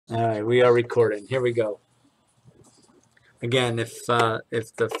All right, we are recording. Here we go. Again, if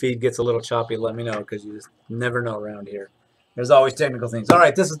the feed gets a little choppy, let me know because you just never know around here. There's always technical things. All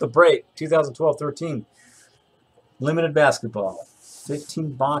right, this is the break 2012-13 limited basketball.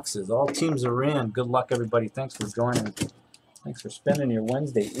 15 boxes. All teams are in. Good luck, everybody. Thanks for joining. Thanks for spending your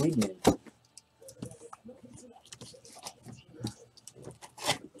Wednesday evening.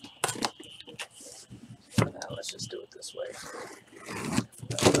 Let's just do it this way.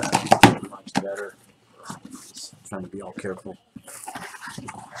 Much better. Just trying to be all careful.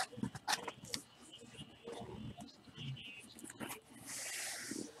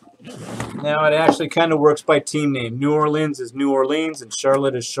 Now it actually kind of works by team name. New Orleans is New Orleans and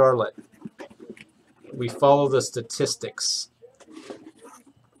Charlotte is Charlotte. We follow the statistics.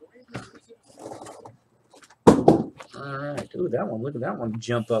 All right. Ooh, that one. Look at that one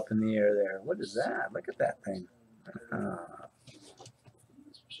jump up in the air there. What is that? Look at that thing.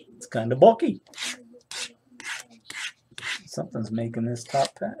 It's kind of bulky. Something's making this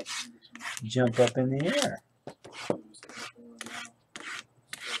top pack jump up in the air.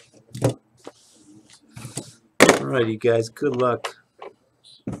 All right, you guys. Good luck.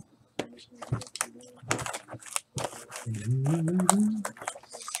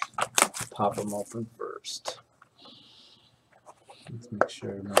 Pop them open first. Let's make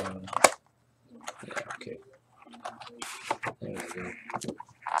sure. No. Yeah, okay. There we go.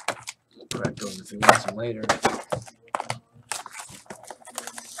 Crack those if you want some later.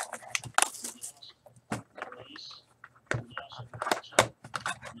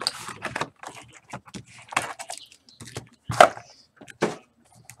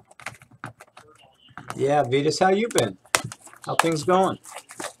 Yeah, Vitas, how you been? How things going?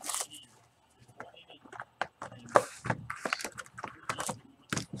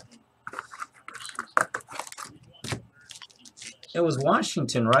 It was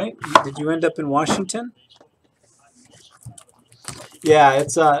Washington, right? Did you end up in Washington? Yeah,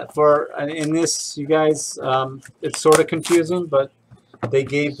 it's in this, you guys, it's sort of confusing, but they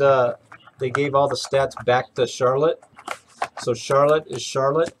gave all the stats back to Charlotte. So Charlotte is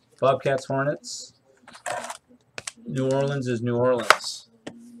Charlotte, Bobcats, Hornets. New Orleans is New Orleans.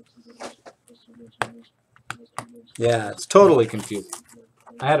 Yeah, it's totally confusing.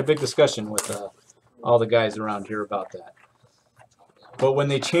 I had a big discussion with all the guys around here about that. But when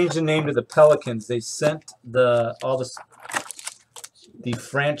they changed the name to the Pelicans, they sent the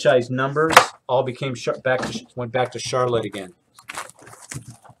franchise numbers all became went back to Charlotte again.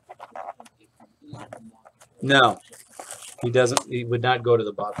 No, he doesn't. He would not go to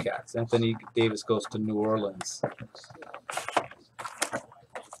the Bobcats. Anthony Davis goes to New Orleans.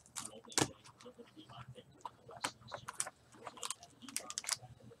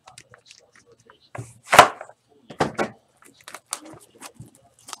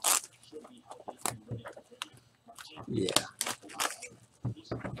 Yeah.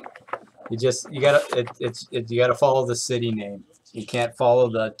 You gotta follow the city name. You can't follow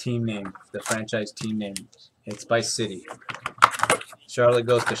the team name, the franchise team name. It's by city. Charlotte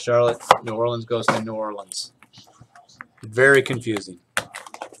goes to Charlotte. New Orleans goes to New Orleans. Very confusing.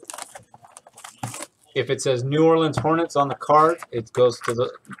 If it says New Orleans Hornets on the card, it goes to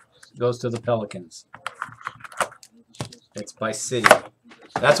the Pelicans. It's by city.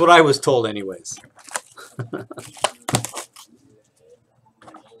 That's what I was told, anyways.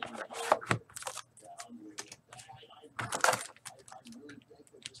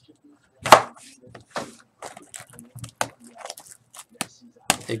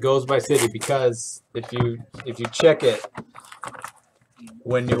 It goes by city because if you check it,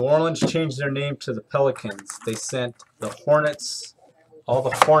 when New Orleans changed their name to the Pelicans, they sent the Hornets, all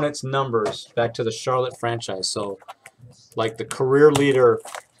the Hornets numbers back to the Charlotte franchise. So, like the career leader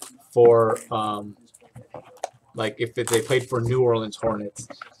for, like if they played for New Orleans Hornets,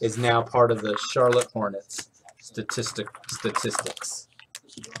 is now part of the Charlotte Hornets statistics.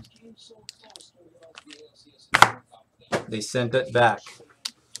 They sent it back.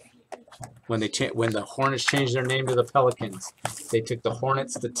 When the Hornets changed their name to the Pelicans, they took the Hornet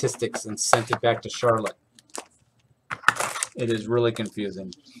statistics and sent it back to Charlotte. It is really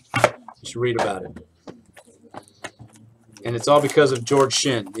confusing. You should read about it. And it's all because of George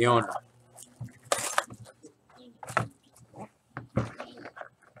Shinn, the owner.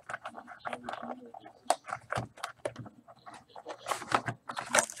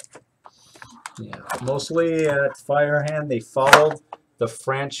 Yeah, mostly at Firehand, they followed the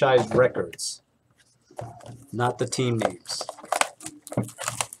franchise records, not the team names.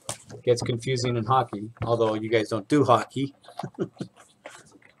 It gets confusing in hockey, although you guys don't do hockey.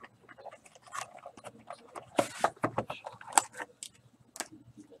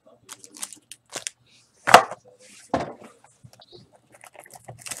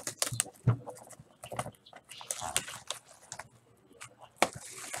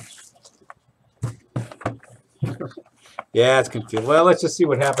 Yeah, it's confused. Well, let's just see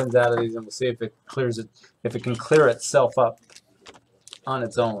what happens out of these, and we'll see if it clears it, if it can clear itself up on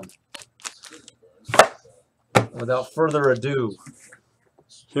its own. Without further ado,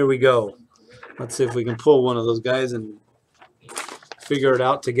 here we go. Let's see if we can pull one of those guys and figure it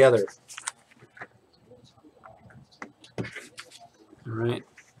out together. All right.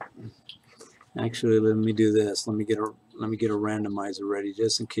 Actually, let me do this. Let me get a randomizer ready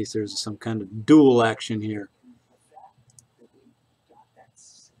just in case there's some kind of dual action here.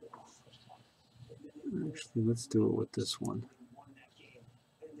 Actually, let's do it with this one.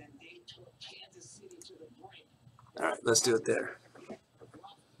 All right, let's do it there.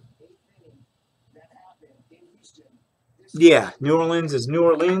 Yeah, New Orleans is New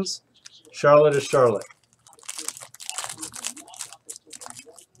Orleans. Charlotte is Charlotte.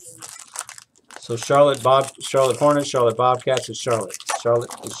 So Charlotte Hornets, Charlotte Bobcats is Charlotte. Charlotte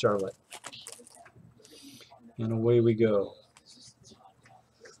is Charlotte. And away we go.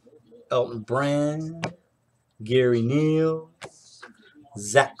 Elton Brand, Gary Neal,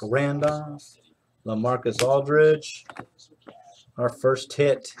 Zach Randolph, LaMarcus Aldridge. Our first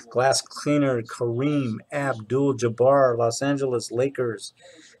hit, glass cleaner, Kareem Abdul-Jabbar, Los Angeles Lakers,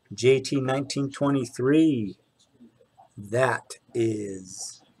 JT 1923. That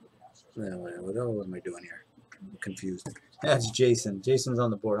is, what am I doing here? I'm confused. That's Jason. Jason's on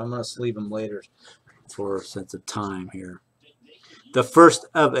the board. I'm going to sleeve him later for a sense of time here. The first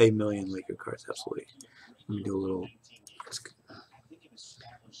of a million Laker cards, absolutely. Let me do a little.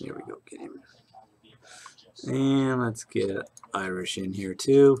 Here we go. Get him. And let's get Irish in here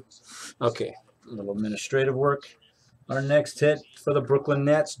too. Okay, a little administrative work. Our next hit for the Brooklyn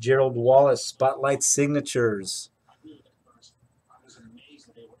Nets, Gerald Wallace, Spotlight Signatures.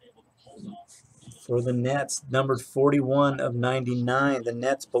 For the Nets, numbered 41 of 99. The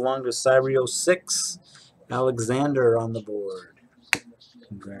Nets belong to Cyrio 6. Alexander on the board.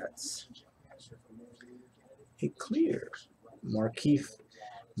 Congrats. A clear. Markieff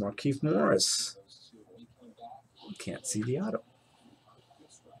Morris. Can't see the auto.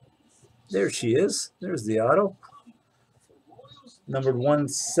 There she is. There's the auto. Numbered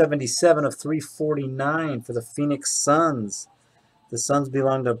 177 of 349 for the Phoenix Suns. The Suns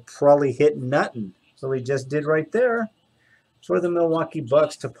belong to Probably Hit Nuttin. So he just did right there. For the Milwaukee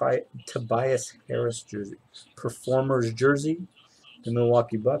Bucks, Tobias Harris jersey. Performer's jersey. The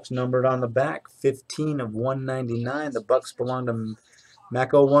Milwaukee Bucks numbered on the back. 15 of 199. The Bucks belong to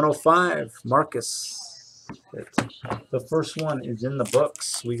Mako 105. Marcus. The first one is in the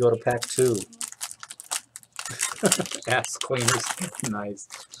books. We go to pack 2. Ass cleaners. Nice.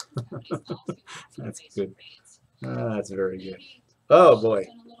 That's good. That's very good. Oh, boy.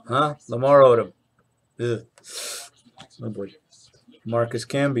 Huh? Lamar Odom. Ugh. Oh, boy. Marcus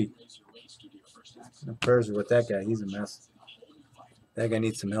Camby. No prayers with that guy. He's a mess. That guy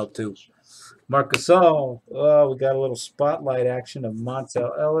needs some help, too. Marc Gasol. Oh, we got a little spotlight action of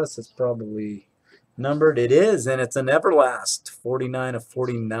Montel Ellis. It's probably numbered. It is, and it's an Everlast. 49 of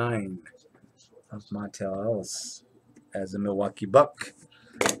 49 of Montel Ellis as a Milwaukee Buck.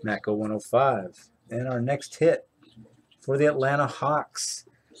 Mako 105. And our next hit for the Atlanta Hawks.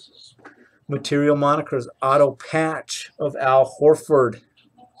 Material monikers. Auto patch of Al Horford.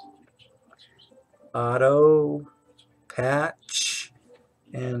 Auto patch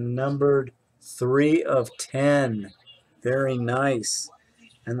and numbered 3 of 10. Very nice.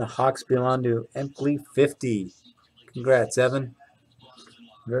 And the Hawks belong to Empley 50. Congrats, Evan.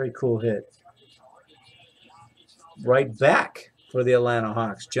 Very cool hit. Right back for the Atlanta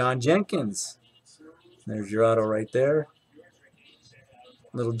Hawks. John Jenkins. There's your auto right there.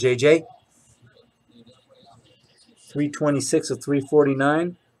 Little JJ. 326 of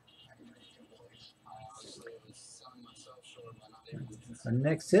 349. Our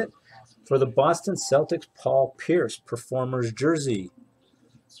next hit for the Boston Celtics, Paul Pierce, Performer's jersey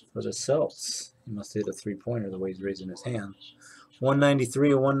for the Celts. He must hit a three-pointer the way he's raising his hand.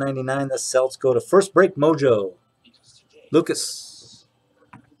 193 and 199. The Celts go to First Break Mojo. Lucas.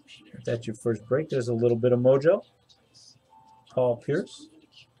 If that's your first break, there's a little bit of mojo. Paul Pierce.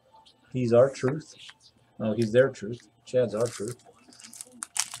 He's our truth. Oh, he's their truth. Chad's our truth.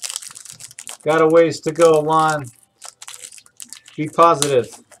 Got a ways to go, Lon. Be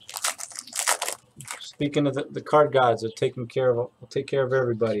positive. Speaking of the card gods, we'll take care of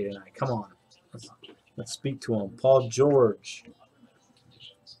everybody tonight. Come on. Let's speak to them. Paul George.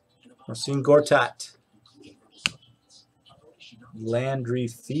 Marcin Gortat. Landry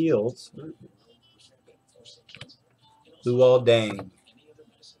Fields. Luol Deng.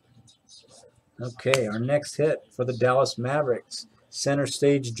 Okay, our next hit for the Dallas Mavericks. Center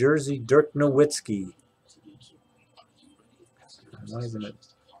stage jersey, Dirk Nowitzki. Why isn't it?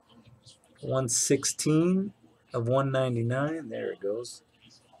 116 of 199. There it goes.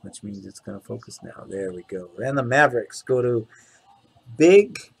 Which means it's going to focus now. There we go. And the Mavericks go to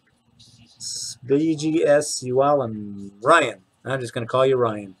BGS Ualan. Ryan. I'm just going to call you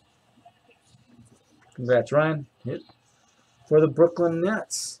Ryan. Congrats, Ryan. Hit for the Brooklyn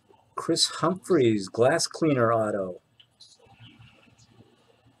Nets. Chris Humphries, glass cleaner auto.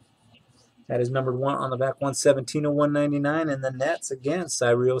 That is numbered 1 on the back, 117 of 199. And the Nets again,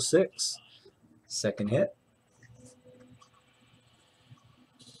 Cyrio 6. Second hit.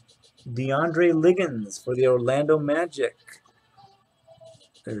 DeAndre Liggins for the Orlando Magic.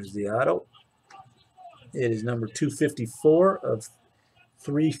 There's the auto. It is number 254 of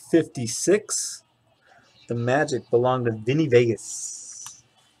 356. The Magic belong to Vinny Vegas.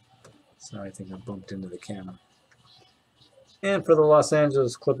 Sorry, I think I bumped into the camera. And for the Los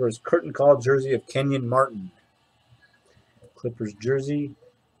Angeles Clippers, curtain call jersey of Kenyon Martin. Clippers jersey,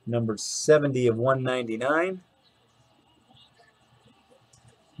 number 70 of 199.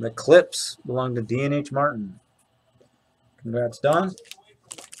 The Clips belong to D&H Martin. Congrats, Don.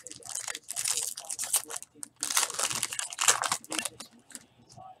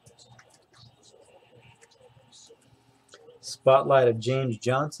 Spotlight of James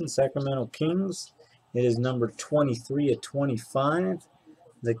Johnson, Sacramento Kings. It is number 23 of 25.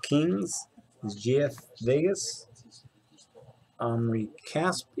 The Kings is GF Vegas. Omri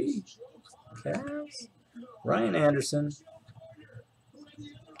Caspi. Cavs. Ryan Anderson.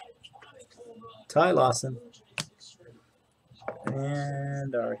 Ty Lawson.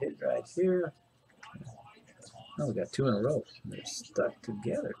 And our hit right here. Oh, we got 2 in a row. They're stuck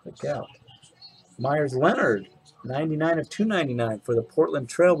together. Look out. Myers Leonard. 99 of 299 for the Portland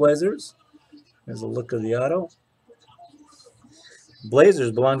Trailblazers. There's a look of the auto.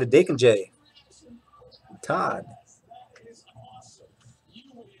 Blazers belong to Dake and J. Todd.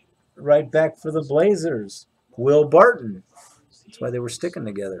 Right back for the Blazers. Will Barton. That's why they were sticking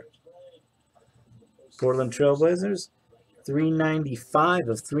together. Portland Trailblazers. 395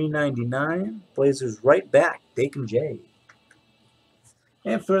 of 399. Blazers right back. Dake and J.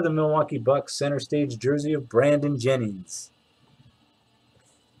 And for the Milwaukee Bucks, center stage jersey of Brandon Jennings.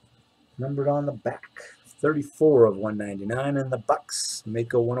 Numbered on the back, 34 of 199. And the Bucks,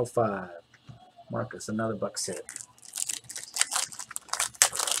 Mako 105. Marcus, another Bucks hit.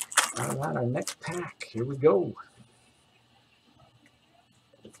 All right, our next pack. Here we go.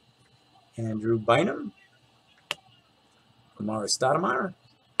 Andrew Bynum. Amara Stoudemire.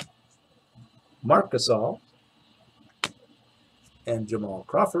 Marc Gasol. And Jamal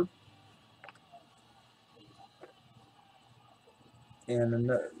Crawford. And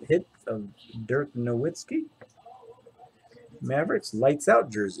another hit of Dirk Nowitzki. Mavericks, lights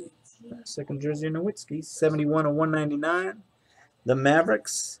out jersey. Second jersey of Nowitzki, 71 of 199. The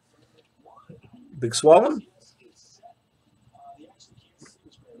Mavericks, Big Swallow.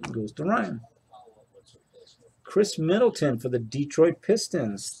 Goes to Ryan. Chris Middleton for the Detroit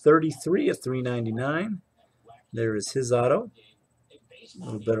Pistons, 33 of 399. There is his auto. A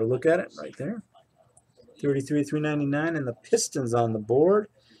little better look at it right there. 33 399 and the Pistons on the board.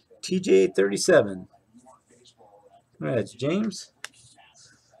 TJ 37. That's James.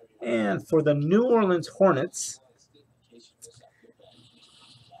 And for the New Orleans Hornets,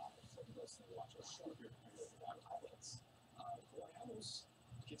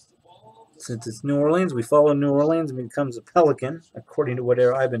 since it's New Orleans, we follow New Orleans and becomes a Pelican, according to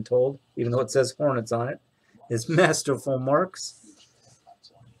whatever I've been told, even though it says Hornets on it. It's Masterful Marks.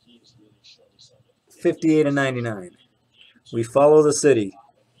 58 of 99. We follow the city.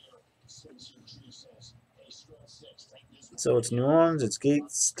 So it's New Orleans, it's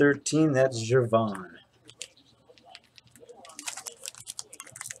Gates 13, that's Gervon.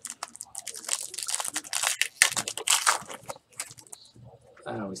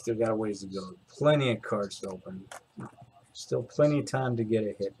 We still got a ways to go. Plenty of cards to open. Still plenty of time to get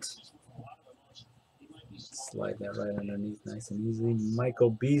a hit. Slide that right underneath nice and easily. Michael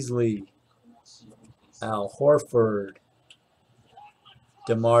Beasley. Al Horford.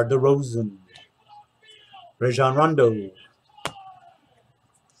 DeMar DeRozan. Rajon Rondo.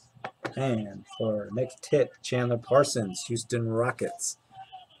 And for next hit, Chandler Parsons, Houston Rockets.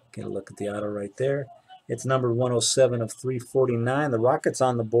 Get a look at the auto right there. It's number 107 of 349. The Rockets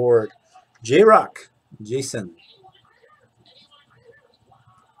on the board. J-Rock, Jason.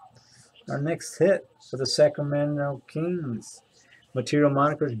 Our next hit for the Sacramento Kings. Material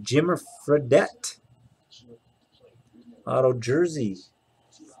monikers, Jimmer Fredette. Auto jersey.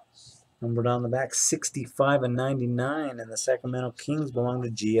 Numbered on the back, 65 and 99. And the Sacramento Kings belong to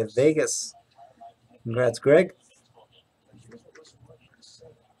GF Vegas. Congrats, Greg.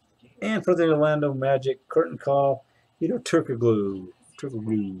 And for the Orlando Magic, curtain call, Turkoglu.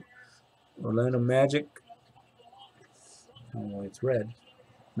 Orlando Magic. Oh, it's red.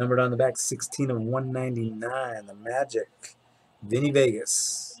 Numbered on the back, 16 of 199. The Magic. Vinny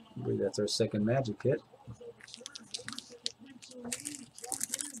Vegas. I believe that's our second Magic hit.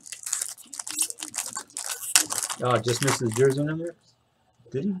 Oh, just missed his jersey number?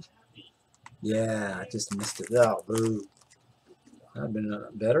 Did he? Yeah, I just missed it. Oh, boo. That would have been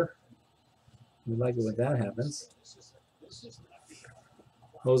better. We like it when that happens.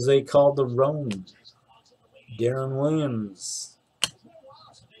 Jose Calderon. Darren Williams.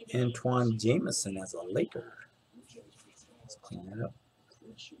 Antoine Jameson as a Laker. Let's clean that up.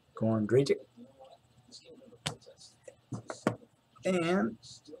 Goran Dragic. And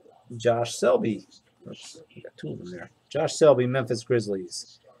Josh Selby. Oops, we got two of them there. Josh Selby, Memphis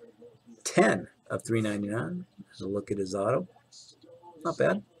Grizzlies. 10 of 399. There's a look at his auto. Not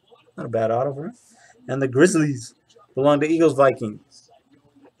bad. Not a bad auto for him. And the Grizzlies belong to Eagles Vikings.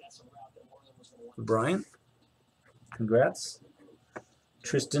 Brian, congrats.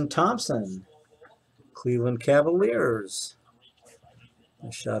 Tristan Thompson, Cleveland Cavaliers.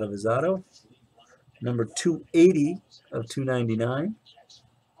 A shot of his auto. Number 280 of 299.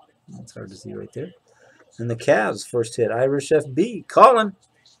 That's hard to see right there. And the Cavs first hit, Irish FB. Colin.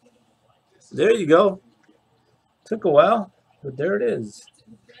 There you go. Took a while, but there it is.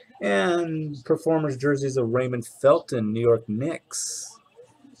 And performers jerseys of Raymond Felton, New York Knicks.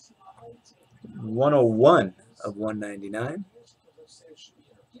 101 of 199.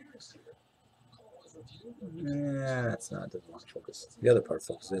 Yeah, that's not, doesn't want to focus. The other part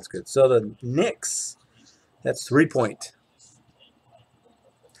focuses, that's good. So the Knicks, that's 3-point.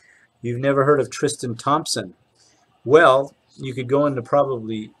 You've never heard of Tristan Thompson. Well, you could go into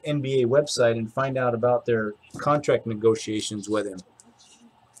probably NBA website and find out about their contract negotiations with him,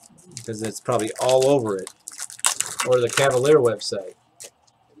 because it's probably all over it. Or the Cavalier website.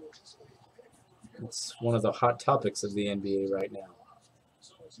 It's one of the hot topics of the NBA right now.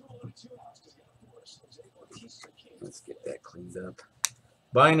 Let's get that cleaned up.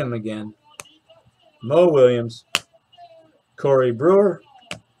 Bynum again. Mo Williams. Corey Brewer.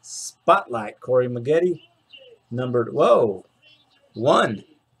 Spotlight. Corey Maggette. Numbered, whoa, 1.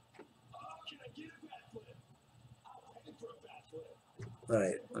 All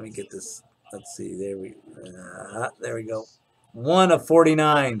right, let me get this. Let's see. There we go. 1 of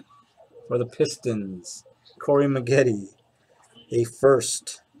 49 for the Pistons. Corey Maggette. A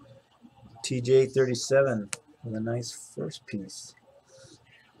first. TJ 37 with a nice first piece.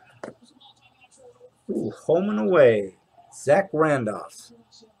 Ooh, home and away. Zach Randolph.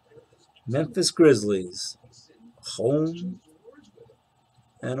 Memphis Grizzlies. Home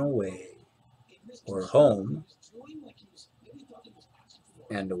and away. Or home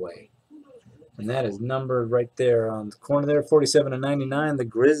and away. And that is numbered right there on the corner there, 47 of 99. The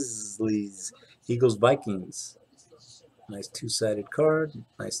Grizzlies. Eagles Vikings. Nice two-sided card.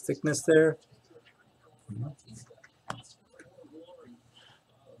 Nice thickness there.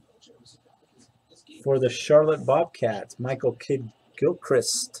 For the Charlotte Bobcats, Michael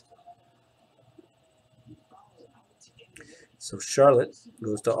Kidd-Gilchrist. So Charlotte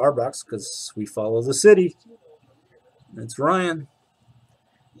goes to our box because we follow the city. That's Ryan.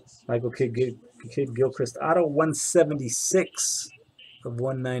 Michael Kidd-Gilchrist auto, 176 of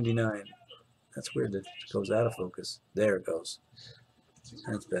 199. That's weird that it goes out of focus. There it goes.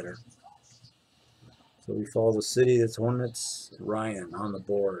 That's better. So we follow the city. That's Hornets. Ryan on the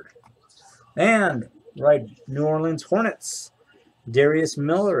board. And right, New Orleans Hornets. Darius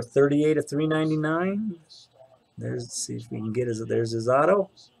Miller, 38 of 399. Let's see if we can get his. There's his auto.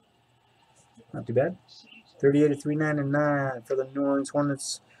 Not too bad. 38 of 399 for the New Orleans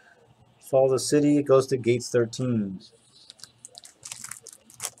Hornets. Follow the city. It goes to Gates 13.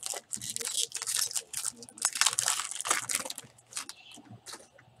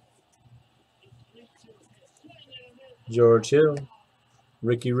 George Hill,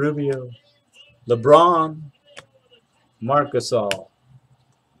 Ricky Rubio, LeBron, Marc Gasol.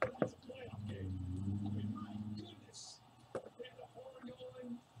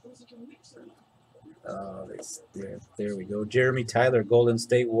 There we go. Jeremy Tyler, Golden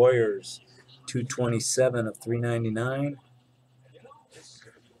State Warriors, 227 of 399.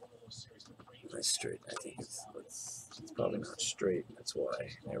 Nice straight. I think it's probably not straight. That's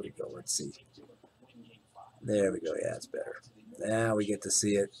why. There we go. Let's see. There we go. Yeah, it's better. Now we get to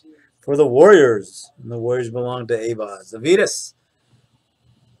see it. For the Warriors. And the Warriors belong to Avaz. Avitas.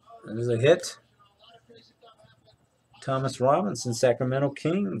 There's a hit. Thomas Robinson, Sacramento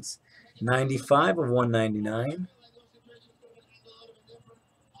Kings. 95 of 199.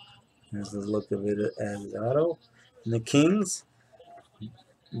 There's the look of it as auto. And the Kings,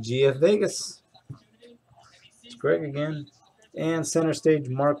 GF Vegas. It's Greg again. And center stage,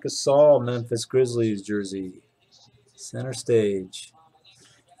 Marc Gasol, Memphis Grizzlies jersey. Center stage.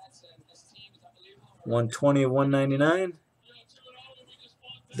 120 of 199.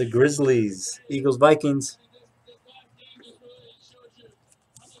 The Grizzlies, Eagles, Vikings.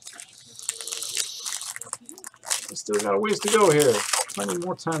 We still got a ways to go here. Plenty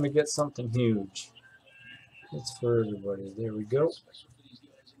more time to get something huge. It's for everybody. There we go.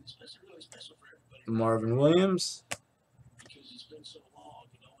 Marvin Williams.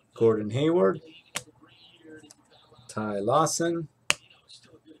 Gordon Hayward. Ty Lawson.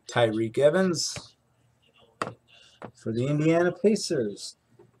 Tyreek Evans. For the Indiana Pacers.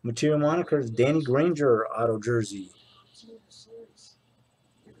 Material monikers, Danny Granger, auto jersey.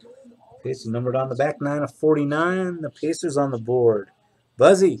 Pacers numbered on the back, 9 of 49. The Pacers on the board.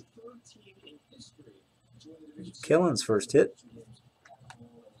 Buzzy. Killen's first hit.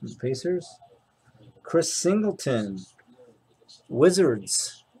 The Pacers. Chris Singleton.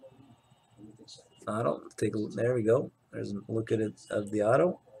 Wizards. Auto. Take a look. There we go. There's a look at it of the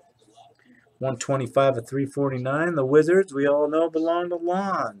auto. 125 of 349. The Wizards, we all know, belong to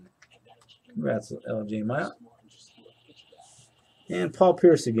Lon. Congrats, LJ Myatt. And Paul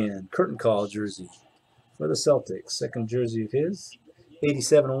Pierce again. Curtain call jersey for the Celtics. Second jersey of his.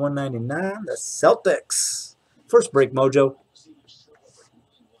 87 of 199. The Celtics. First break mojo.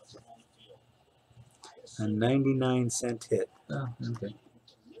 A 99-cent hit. Oh, okay.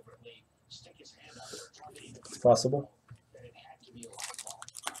 It's possible.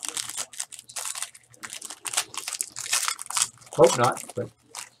 Hope not, but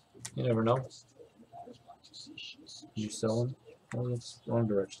you never know. You sell them? Oh, that's wrong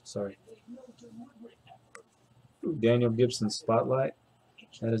direction. Sorry. Ooh, Daniel Gibson spotlight.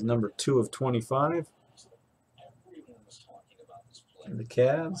 That is number 2 of 25. And the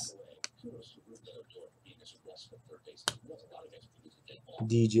Cavs.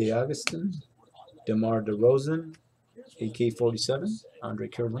 DJ Augustin. DeMar DeRozan. AK-47. Andre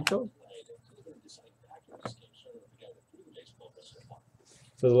Kirilenko.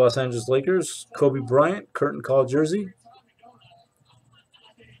 For the Los Angeles Lakers, Kobe Bryant, curtain call jersey.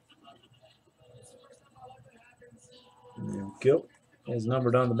 There we go. Is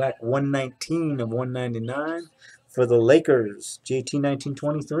numbered on the back, 119 of 199. For the Lakers, JT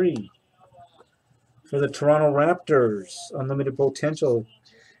 1923. For the Toronto Raptors, unlimited potential,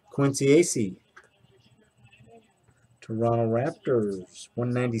 Quincy Acey. Toronto Raptors,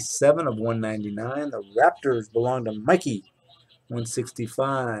 197 of 199. The Raptors belong to Mikey.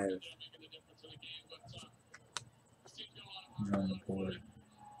 165 on the board.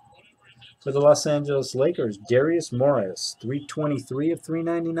 For the Los Angeles Lakers, Darius Morris, 323 of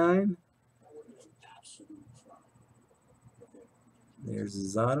 399. There's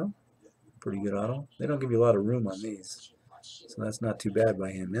his auto. Pretty good auto. They don't give you a lot of room on these, so that's not too bad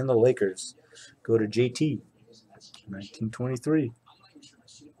by him. And the Lakers go to JT, 1923.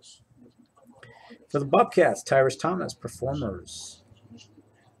 For the Bobcats, Tyrus Thomas, Performers.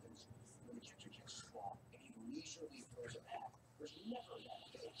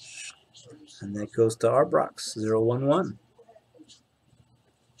 And that goes to Arbrox, 011.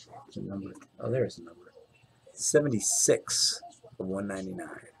 The number. Oh, there's the number. 76 of 199.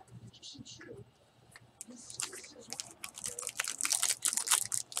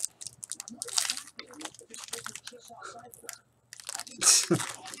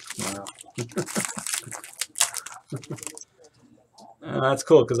 Wow. That's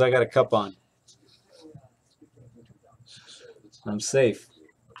cool because I got a cup on. I'm safe.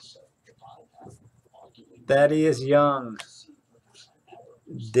 Thaddeus Young,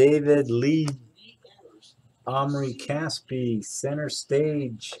 David Lee, Omri Caspi, center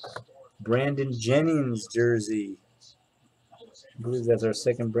stage, Brandon Jennings jersey. I believe that's our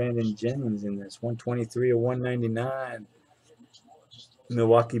second Brandon Jennings in this. 123 of 199.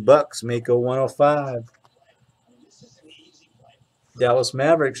 Milwaukee Bucks, Mako 105. Dallas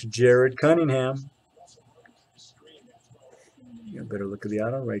Mavericks, Jared Cunningham. You better look at the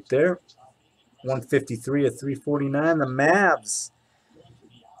auto right there. 153 of 349. The Mavs.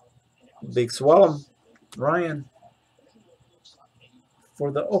 Big Swallow, Ryan.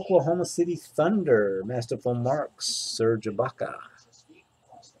 For the Oklahoma City Thunder, Masterful Marks, Serge Ibaka.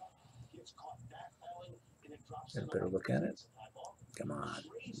 Better look at it. Come on.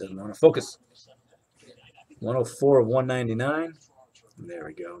 Doesn't want to focus. 104 of 199. There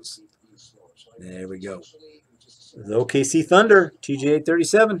he goes. There we go. The OKC Thunder, TJ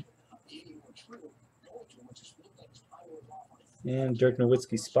 37. And Dirk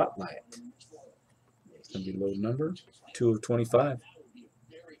Nowitzki Spotlight. It's going to be low number 2 of 25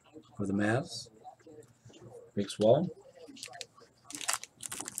 for the Mavs. Big swallow.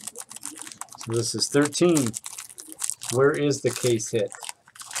 So this is 13. Where is the case hit?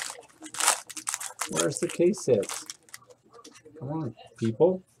 Where's the case hit? Come on,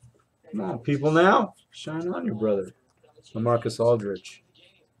 people. Come on, people now. Shine on your brother. LaMarcus Aldridge.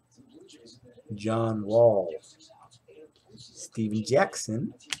 John Wall. Steven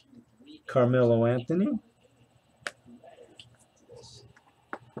Jackson. Carmelo Anthony.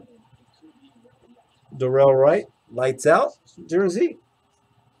 Darrell Wright. Lights out. Jersey.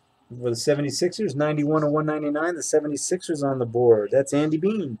 For the 76ers. 91 of 199. The 76ers on the board. That's Andy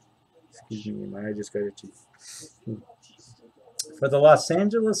Bean. Excuse me, my eye just got itchy. For the Los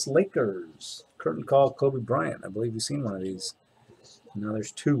Angeles Lakers, curtain call Kobe Bryant. I believe you've seen one of these. Now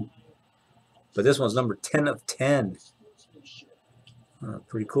there's 2. But this one's number 10 of 10.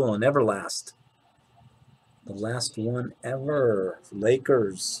 Pretty cool. And Everlast. The last one ever.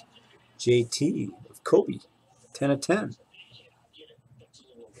 Lakers. JT of Kobe. 10 of 10.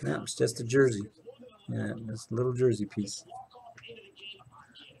 Now it's just a jersey. Yeah, this little jersey piece.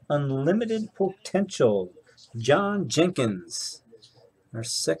 Unlimited Potential. John Jenkins. Our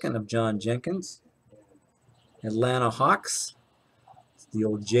second of John Jenkins. Atlanta Hawks. It's the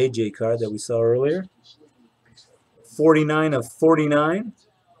old JJ card that we saw earlier. 49 of 49.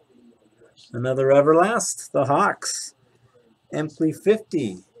 Another Everlast. The Hawks. Emkley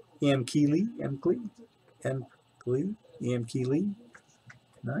 50. E.M. Keeley. E.M. Keeley.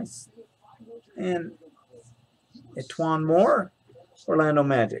 Nice. And Etwan Moore. Orlando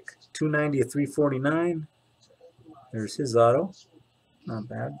Magic. 290 of 349. There's his auto. Not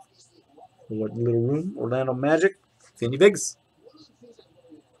bad. For what little room. Orlando Magic. Finny Biggs.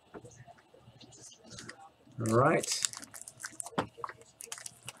 All right.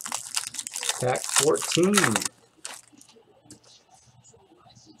 Pack 14.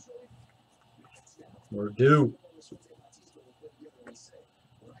 We're due.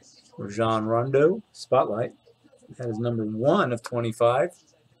 Rajon Rondo. Spotlight. That is number 1 of 25.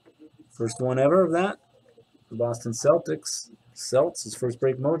 First one ever of that. The Boston Celtics. Celts, his first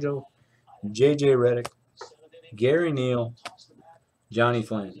break mojo. J.J. Redick. Gary Neal. Johnny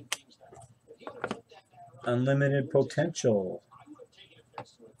Flynn. Unlimited Potential.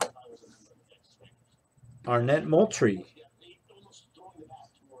 Arnett Moultrie.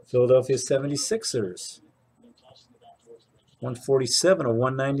 Philadelphia 76ers. 147 of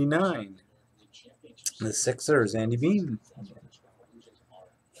 199. The Sixers, Andy Bean.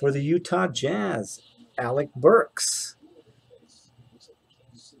 For the Utah Jazz, Alec Burks.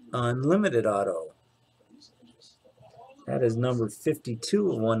 Unlimited auto. That is number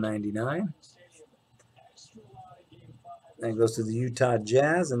 52 of 199. That goes to the Utah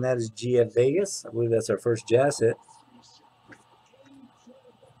Jazz, and that is GF Vegas. I believe that's our first Jazz hit.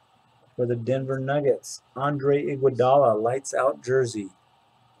 For the Denver Nuggets, Andre Iguodala, lights out jersey.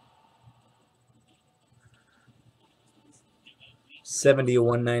 70 of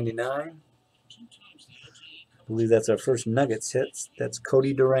 199. I believe that's our first Nuggets hit. That's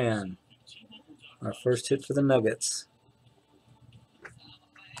Cody Duran. Our first hit for the Nuggets.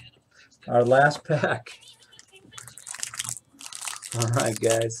 Our last pack. All right,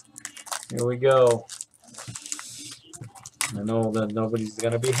 guys. Here we go. I know that nobody's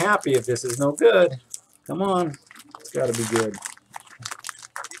going to be happy if this is no good. Come on. It's got to be good.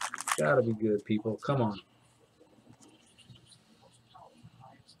 It's got to be good, people. Come on.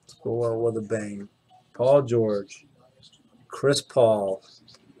 Let's go out with a bang. Paul George. Chris Paul.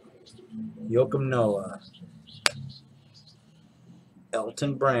 Joakim Noah.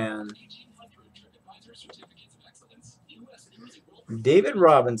 Elton Brand. David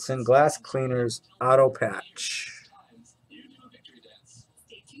Robinson, Glass Cleaners, Auto Patch.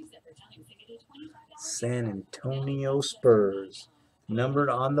 San Antonio Spurs. Numbered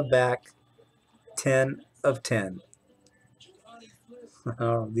on the back, 10 of 10.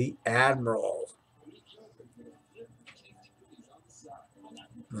 The Admiral.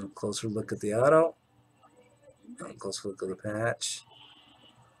 A closer look at the auto. A closer look at the patch.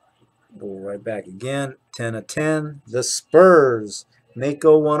 Go right back again. 10 of 10. The Spurs.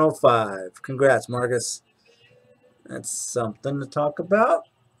 Mako 105. Congrats, Marcus. That's something to talk about.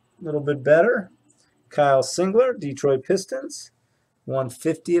 A little bit better. Kyle Singler, Detroit Pistons.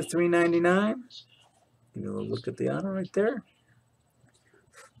 150 of 399. Give me a little look at the auto right there.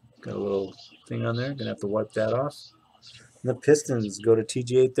 Got a little thing on there. Gonna have to wipe that off. The Pistons go to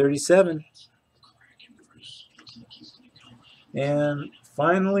TGA 37. And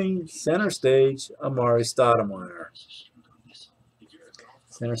finally, center stage, Amari Stoudemire.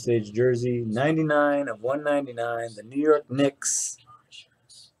 Center stage jersey, 99 of 199. The New York Knicks,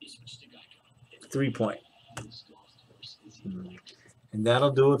 3-point. And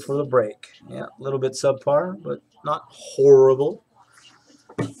that'll do it for the break. Yeah, a little bit subpar, but not horrible.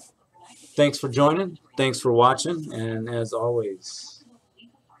 Thanks for joining. Thanks for watching. And as always,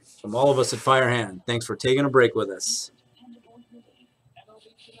 from all of us at Firehand, thanks for taking a break with us.